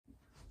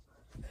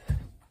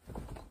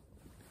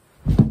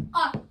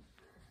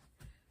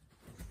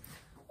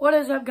What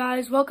is up,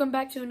 guys? Welcome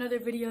back to another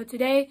video.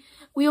 Today,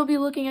 we will be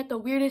looking at the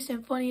weirdest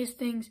and funniest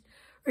things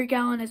Rick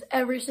Allen has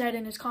ever said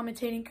in his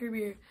commentating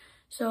career.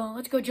 So,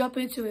 let's go jump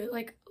into it.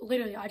 Like,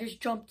 literally, I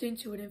just jumped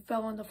into it and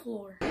fell on the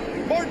floor.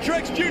 Martin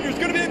Truex Jr. is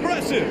going to be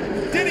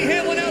aggressive. Denny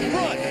Hamlin out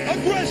front.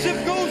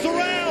 Aggressive goes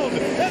around.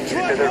 That's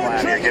right,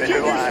 Martin Truex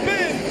Jr.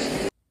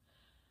 spins.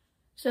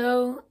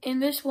 So, in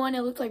this one,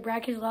 it looked like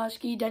Brad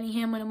Keselowski, Denny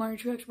Hamlin, and Martin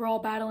Truex were all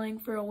battling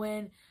for a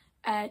win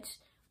at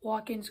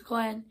Watkins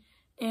Glen.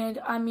 And,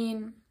 I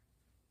mean,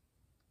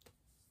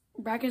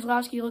 Brad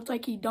Keselowski looked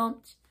like he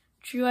dumped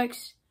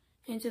Truex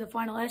into the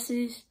final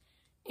S's,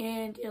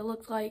 and it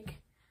looked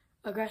like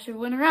aggressive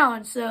went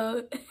around.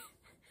 So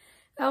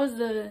that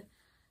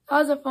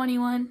was a funny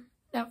one.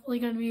 Definitely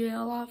going to be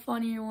a lot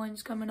funnier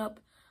ones coming up.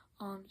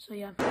 So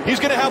yeah.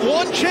 He's going to have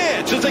one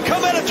chance as they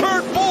come out of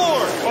turn 4.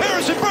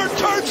 Harrison Burton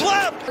turns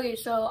left. Okay,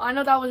 so I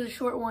know that was a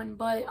short one,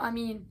 but I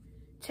mean,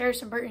 it's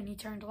Harrison Burton. He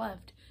turned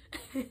left.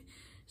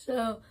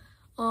 So,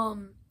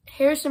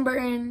 Harrison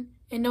Burton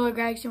and Noah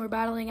Gragson were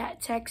battling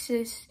at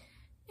Texas,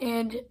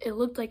 and it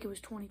looked like it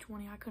was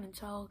 2020. I couldn't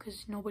tell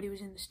because nobody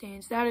was in the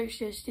stands. That is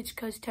just, it's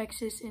because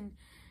Texas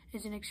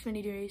is an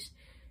Xfinity race.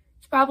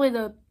 It's probably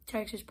the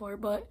Texas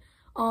part, but,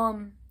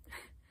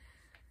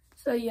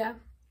 so yeah.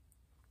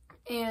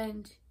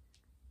 And,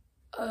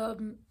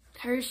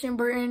 Harrison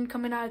Burton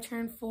coming out of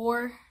turn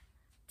 4,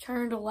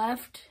 turned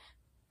left.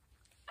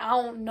 I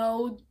don't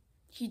know,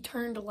 he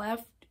turned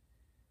left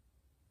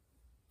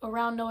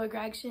around Noah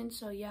Gragson,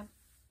 so yeah.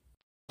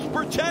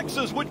 For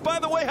Texas, which by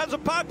the way has a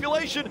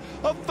population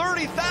of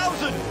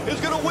 30,000, is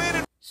going to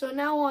win. So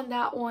now on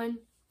that one,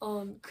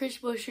 Chris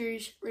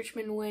Buescher's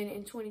Richmond win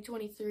in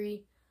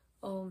 2023.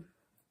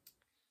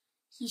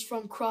 He's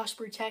from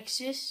Prosper,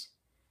 Texas,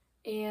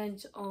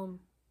 and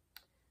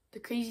the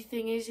crazy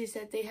thing is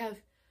that they have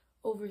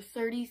over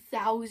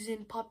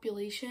 30,000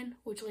 population,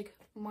 which like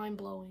mind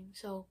blowing.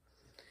 So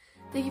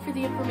thank you for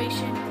the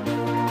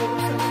information.